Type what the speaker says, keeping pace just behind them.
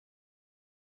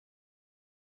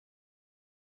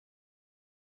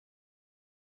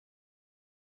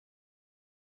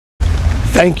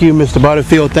Thank you, Mr.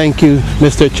 Butterfield. Thank you,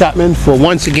 Mr. Chapman, for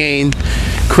once again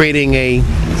creating a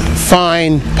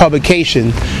fine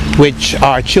publication which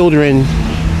our children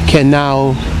can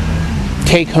now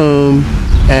take home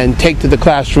and take to the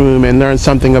classroom and learn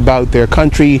something about their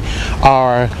country,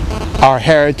 our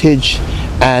heritage,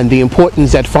 and the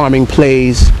importance that farming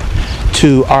plays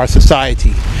to our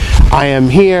society. I am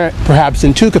here perhaps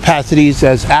in two capacities: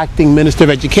 as acting Minister of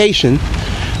Education,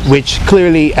 which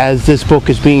clearly, as this book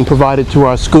is being provided to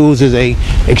our schools, is a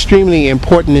extremely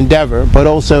important endeavor, but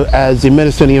also as the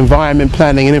Minister of the Environment,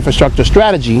 Planning and Infrastructure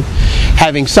Strategy,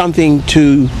 having something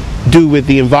to do with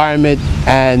the environment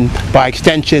and, by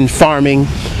extension, farming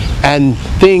and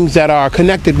things that are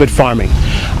connected with farming.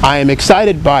 I am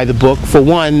excited by the book. For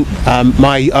one,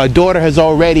 my daughter has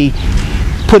already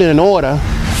put in an order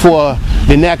for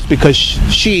the next because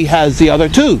she has the other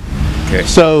two. Okay.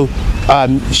 So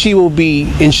she will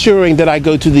be ensuring that I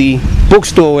go to the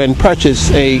bookstore and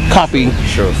purchase a copy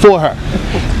for her.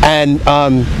 And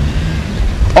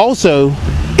also,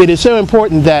 it is so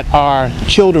important that our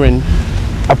children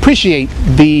appreciate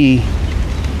the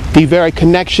very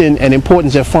connection and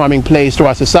importance that farming plays to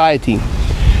our society.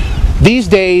 These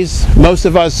days, most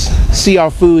of us see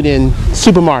our food in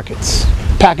supermarkets,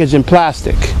 packaged in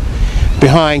plastic,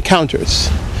 behind counters.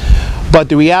 But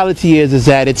the reality is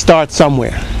that it starts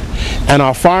somewhere. And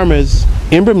our farmers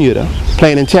in Bermuda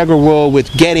play an integral role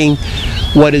with getting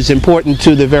what is important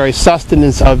to the very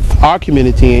sustenance of our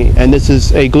community, and this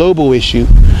is a global issue,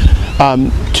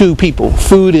 to people.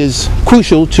 Food is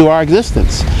crucial to our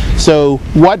existence. So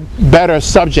what better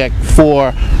subject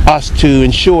for us to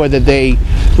ensure that they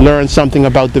learn something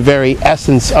about the very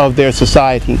essence of their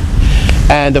society.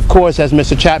 And of course, as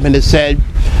Mr. Chapman has said,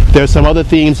 there are some other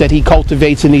themes that he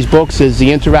cultivates in these books, is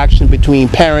the interaction between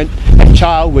parent and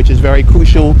child, which is very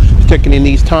crucial, particularly in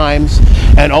these times,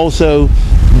 and also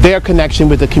their connection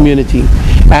with the community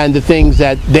and the things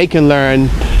that they can learn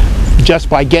just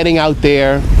by getting out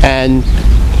there and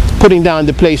putting down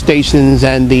the PlayStations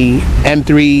and the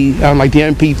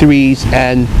MP3s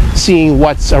and seeing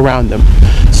what's around them.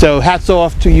 So hats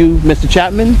off to you, Mr.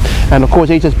 Chapman, and of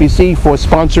course HSBC for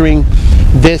sponsoring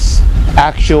this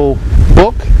actual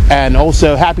book, and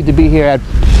also happy to be here at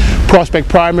Prospect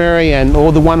Primary and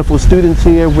all the wonderful students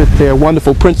here with their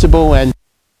wonderful principal, and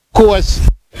of course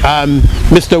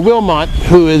Mr. Wilmot,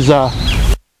 who is a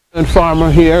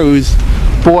farmer here, who's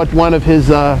brought one of his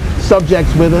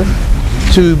subjects with us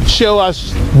to show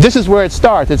us this is where it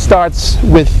starts. It starts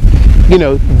with, you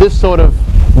know, this sort of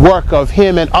work of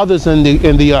him and others in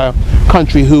the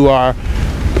country who are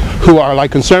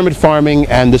like concerned with farming,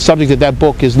 and the subject that that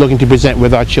book is looking to present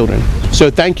with our children. So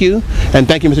thank you, and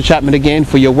thank you, Mr. Chapman, again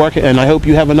for your work, and I hope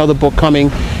you have another book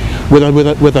coming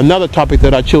with another topic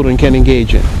that our children can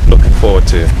engage in. Looking forward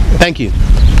to it. Thank you.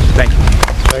 Thank you.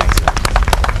 Thanks.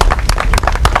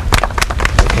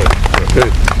 Okay,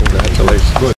 good.